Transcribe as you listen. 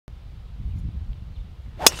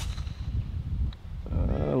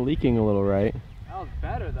leaking a little, right? That was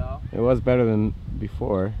better though. It was better than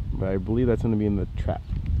before, but I believe that's going to be in the trap.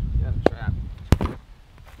 Yeah, the trap.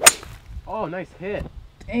 Oh, nice hit.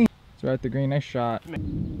 Dang. It's right at the green. Nice shot. It's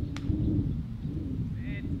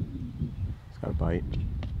got a bite.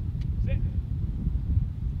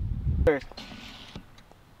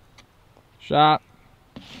 Shot.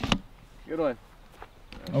 Good one.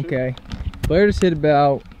 Okay. Blair just hit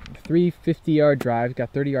about 350-yard drive.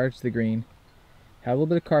 Got 30 yards to the green. Had a little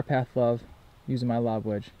bit of car path love using my lob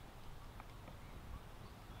wedge.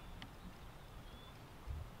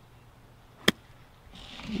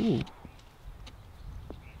 Ooh.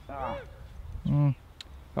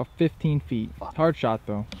 About 15 feet. Hard shot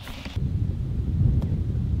though.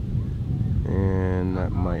 And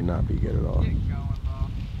that might not be good at all.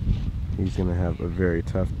 He's gonna have a very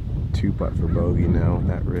tough 2-putt for bogey now with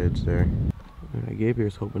that ridge there. Alright,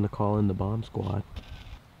 Gabriel's hoping to call in the bomb squad.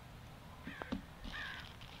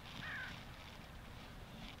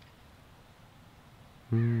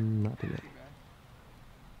 Not today.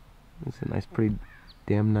 It's a nice, pretty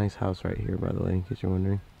damn nice house right here, by the way, in case you're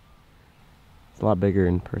wondering. It's a lot bigger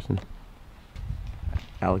in person.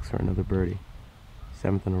 Alex for another birdie.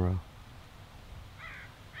 7th in a row.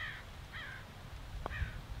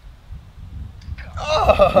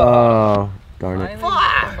 Oh, darn it.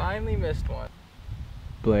 Finally missed one.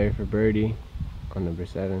 Blair for birdie on number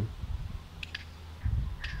 7.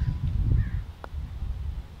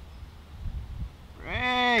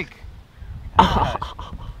 Break!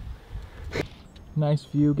 Nice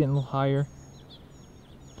view, getting a little higher.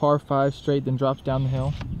 Par 5 straight, then drops down the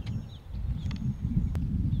hill.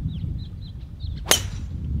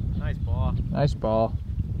 Nice ball. Nice ball.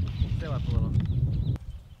 Still up a little.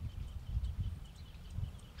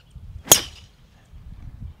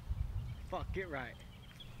 Fuck, get right.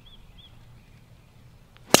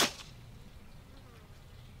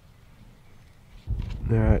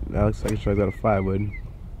 Alright, Alex, I can try that a 5-wood.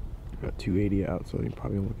 Got 280 out, so you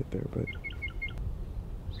probably won't get there, but.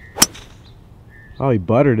 Oh, he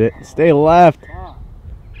buttered it. Stay left.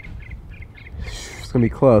 It's gonna be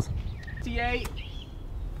close. 58.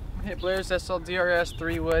 Hit Blair's SLDRS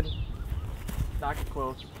 3-wood. Knock it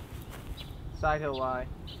close. Side hill lie.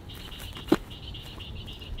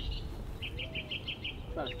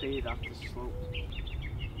 Try to fade off the slope.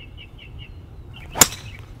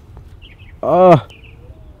 Oh,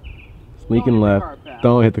 it's leaking Don't hit the left. car path.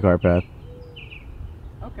 Don't hit the car path.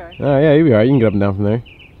 Okay. Oh yeah, you'll be alright. You can get up and down from there.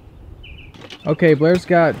 Okay, Blair's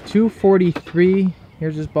got 243.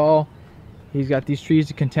 Here's his ball. He's got these trees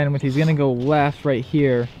to contend with. He's gonna go left right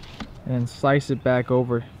here and then slice it back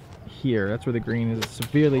over here. That's where the green is. It's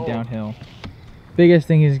severely downhill. Biggest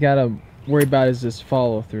thing he's got to worry about is this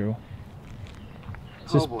follow through.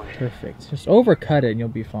 It's just perfect. Just overcut it and you'll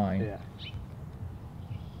be fine. Yeah.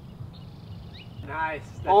 Nice.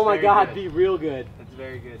 Oh my god, good. Be real good. That's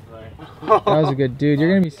very good, Blair. That was a good dude. You're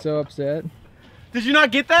gonna be so upset. Did you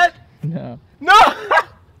not get that? No. No!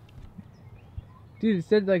 Dude, it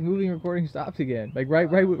said like moving recording stopped again. Like right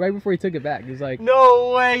before he took it back. He was like,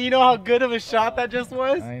 no way, you know how good of a shot that just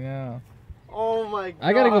was? I know. Oh my god.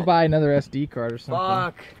 I gotta go buy another SD card or something.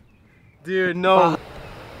 Fuck. Dude, no.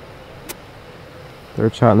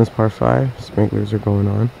 Third shot in this par 5. Sprinklers are going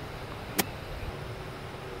on.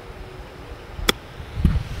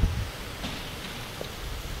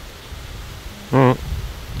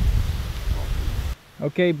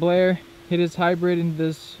 Okay, Blair hit his hybrid into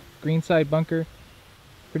this green side bunker.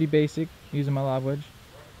 Pretty basic, using my lob wedge.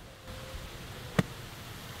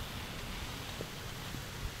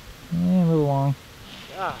 And a little long.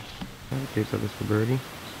 Yeah. Gabe's up this for birdie.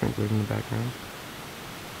 Sprinklers in the background.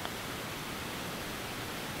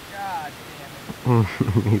 God damn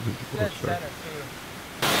it. Dead center too.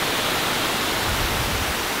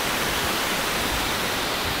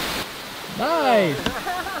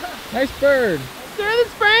 Nice! Nice bird! Through the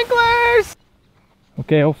sprinklers!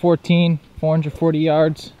 Okay, hole 14, 440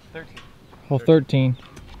 yards. 13. Hole 13.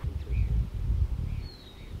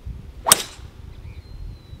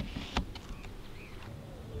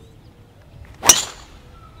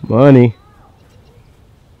 Money.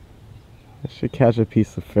 I should catch a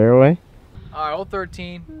piece of fairway. Alright, hole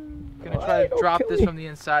 13. Gonna try to drop this from the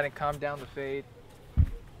inside and calm down the fade.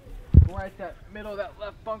 Right that middle of that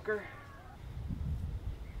left bunker.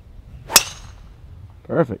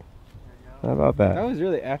 Perfect. How about that? That was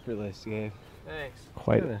really effortless, Gabe. Thanks.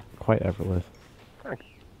 Quite effortless.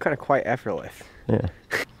 Kind of quite effortless. Yeah.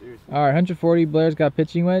 Alright, 140. Blair's got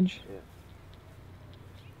pitching wedge. Yeah.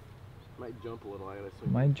 Might jump a little. I gotta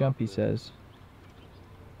swing. Might jump, he says.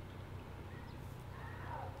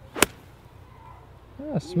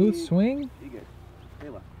 Ah, smooth swing. Stay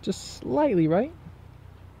left. Just slightly right.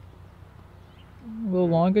 A little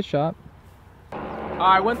long, good shot.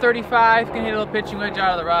 Alright, 135. Gonna hit a little pitching wedge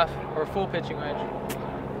out of the rough, or full pitching wedge.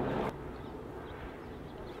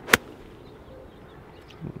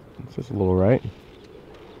 It's just a little right.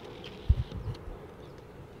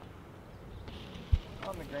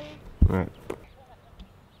 On the green. Alright.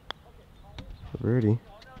 For birdie.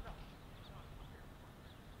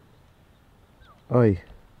 Oi.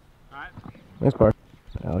 Alright. Nice par.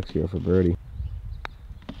 Alex here for birdie.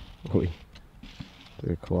 Oi.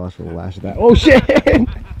 Took a colossal lash at that. Oh shit!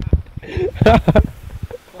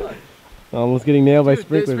 Almost getting nailed by Dude,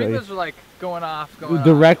 sprinklers. the sprinklers were like going off,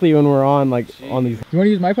 Directly when we're on, like, on these. You want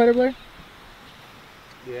to use my putter, Blair?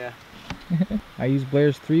 Yeah. I use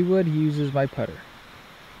Blair's 3-wood. He uses my putter.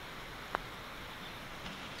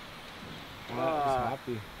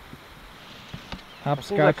 Happy.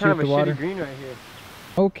 Hopscotch kind with of the a water. shitty green right here.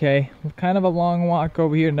 Okay, kind of a long walk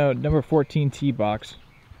over here. No, number 14 tee box.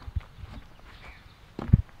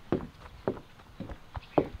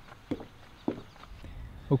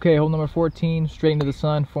 Okay, hole number 14, straight into the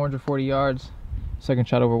sun, 440 yards. Second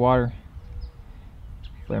shot over water.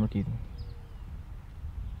 Blair McKeithen.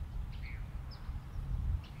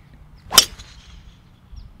 That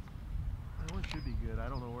one should be good. I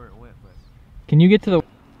don't know where it went, but. Can you get to the...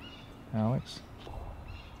 Alex?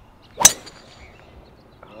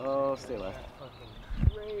 Oh, stay left.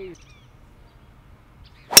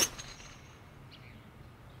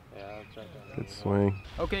 Yeah, I'll check that. Good swing.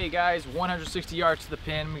 Okay guys, 160 yards to the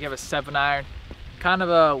pin. We have a 7-iron. Kind of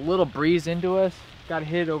a little breeze into us. Got to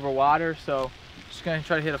hit it over water, so just gonna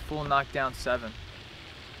try to hit a full knockdown 7.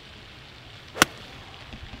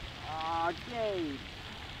 Okay.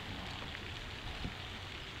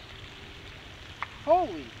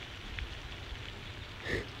 Holy!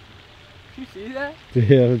 Did you see that?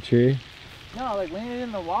 Yeah, the tree. No, like landed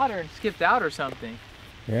in the water and skipped out or something.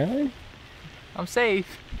 Really? I'm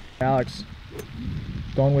safe. Alex,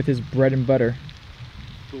 going with his bread and butter.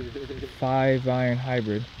 5-iron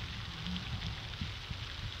hybrid.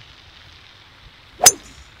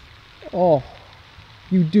 Oh,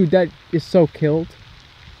 you dude, that is so killed.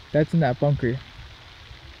 That's in that bunker.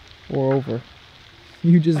 Or over.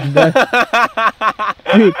 You just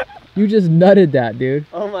dude, you just nutted that, dude.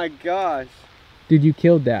 Oh my gosh. Dude, you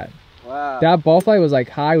killed that. Wow. That ball flight was like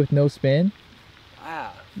high with no spin.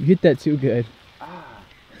 Wow. You hit that too good. I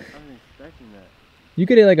wasn't expecting that. You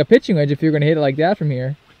could hit like a pitching wedge if you're gonna hit it like that from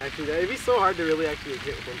here. Actually, it'd be so hard to really actually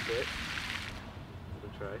hit with one foot. I'll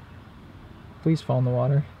try. Please fall in the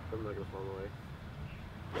water. I'm not gonna fall away.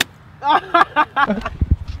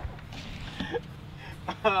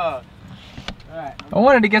 Alright. I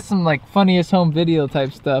wanted to get some like funniest home video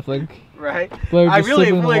type stuff, like Right? Blair I'm just really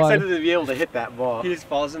slipping in the water. excited to be able to hit that ball. He just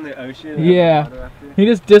falls in the ocean. Yeah. He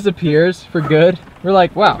just disappears for good. We're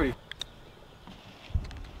like, wow.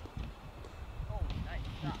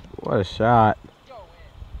 What a shot.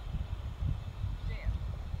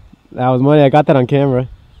 That was money. I got that on camera.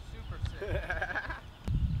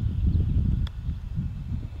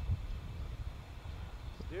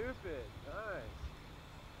 Stupid. Nice.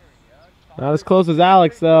 Not as close as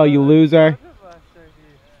Alex, though, you loser.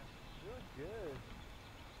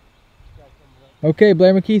 Okay,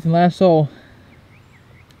 Blair McKeithen, last hole.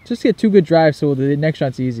 Just get 2 good drives so the next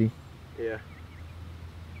shot's easy. Yeah.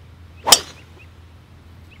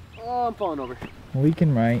 Oh, I'm falling over. We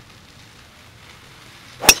can right.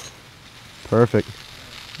 Perfect.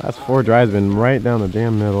 Last 4 drives been right down the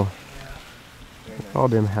damn middle. All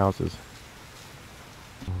them houses.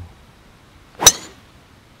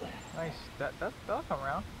 Nice. That'll come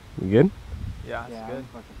around. You good? Yeah, it's good.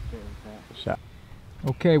 Shot.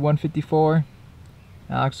 Okay, 154.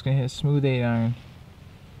 Alex is gonna hit a smooth 8-iron.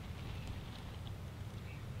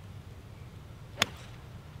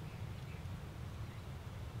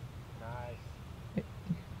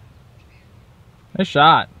 Nice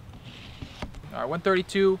shot. All right,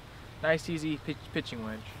 132. Nice, easy pitching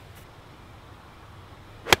wedge.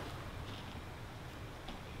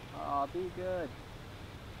 Oh, be good.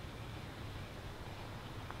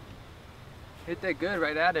 Hit that good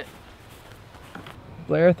right at it.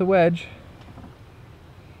 Blair at the wedge.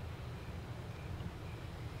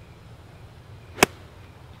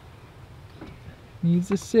 Needs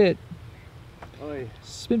to sit. Oi,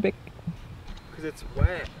 Spin back. because it's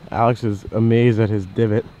wet. Alex is amazed at his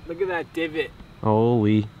divot. Look at that divot.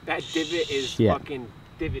 Holy That divot is shit. fucking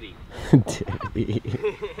divotty.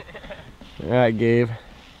 Alright, Gabe.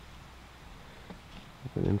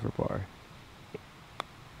 Put in for par.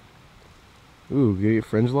 Ooh, get your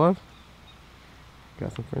fringe love?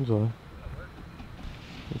 Got some fringe love.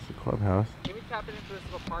 It's the clubhouse. Can we tap it into this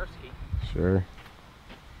little Parsky? Sure.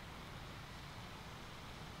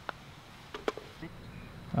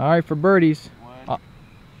 All right, for birdies. 1, 2,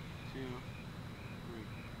 3.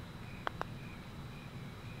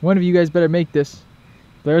 One of you guys better make this.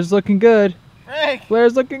 Blair's looking good. Hey!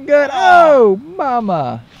 Blair's looking good. Oh,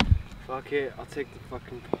 mama. Fuck it, I'll take the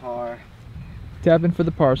fucking par. Tapping for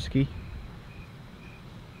the Parsky.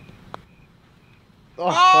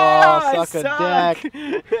 Oh, suck a deck.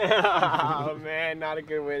 Oh man, not a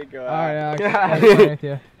good way to go. All right, Alex. Have fun with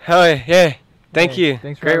you. Hell yeah. Thank Hey, you.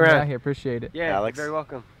 Thanks for Great having me out round. here. Appreciate it. Yeah, Alex. you're very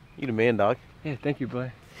welcome. You the man, dog. Yeah, thank you,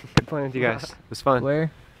 Blair. Good playing with you guys. It was fun.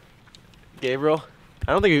 Blair, Gabriel.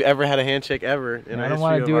 I don't think we've ever had a handshake ever in I our don't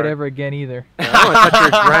want to history do of it our- ever again either. I don't want to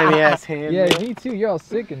touch your grimy ass hand. Yeah, man. me too. You're all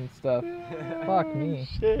sick and stuff. Fuck me.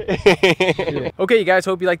 Okay, you guys,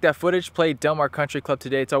 hope you liked that footage. Played Del Mar Country Club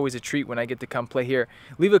today. It's always a treat when I get to come play here.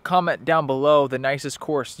 Leave a comment down below the nicest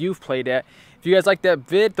course you've played at. If you guys like that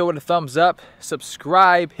vid, throw it a thumbs up.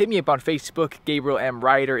 Subscribe. Hit me up on Facebook, Gabriel M.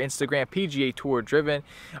 Ryder, Instagram, PGA Tour Driven.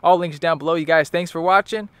 All links down below. You guys, thanks for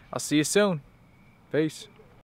watching. I'll see you soon. Peace.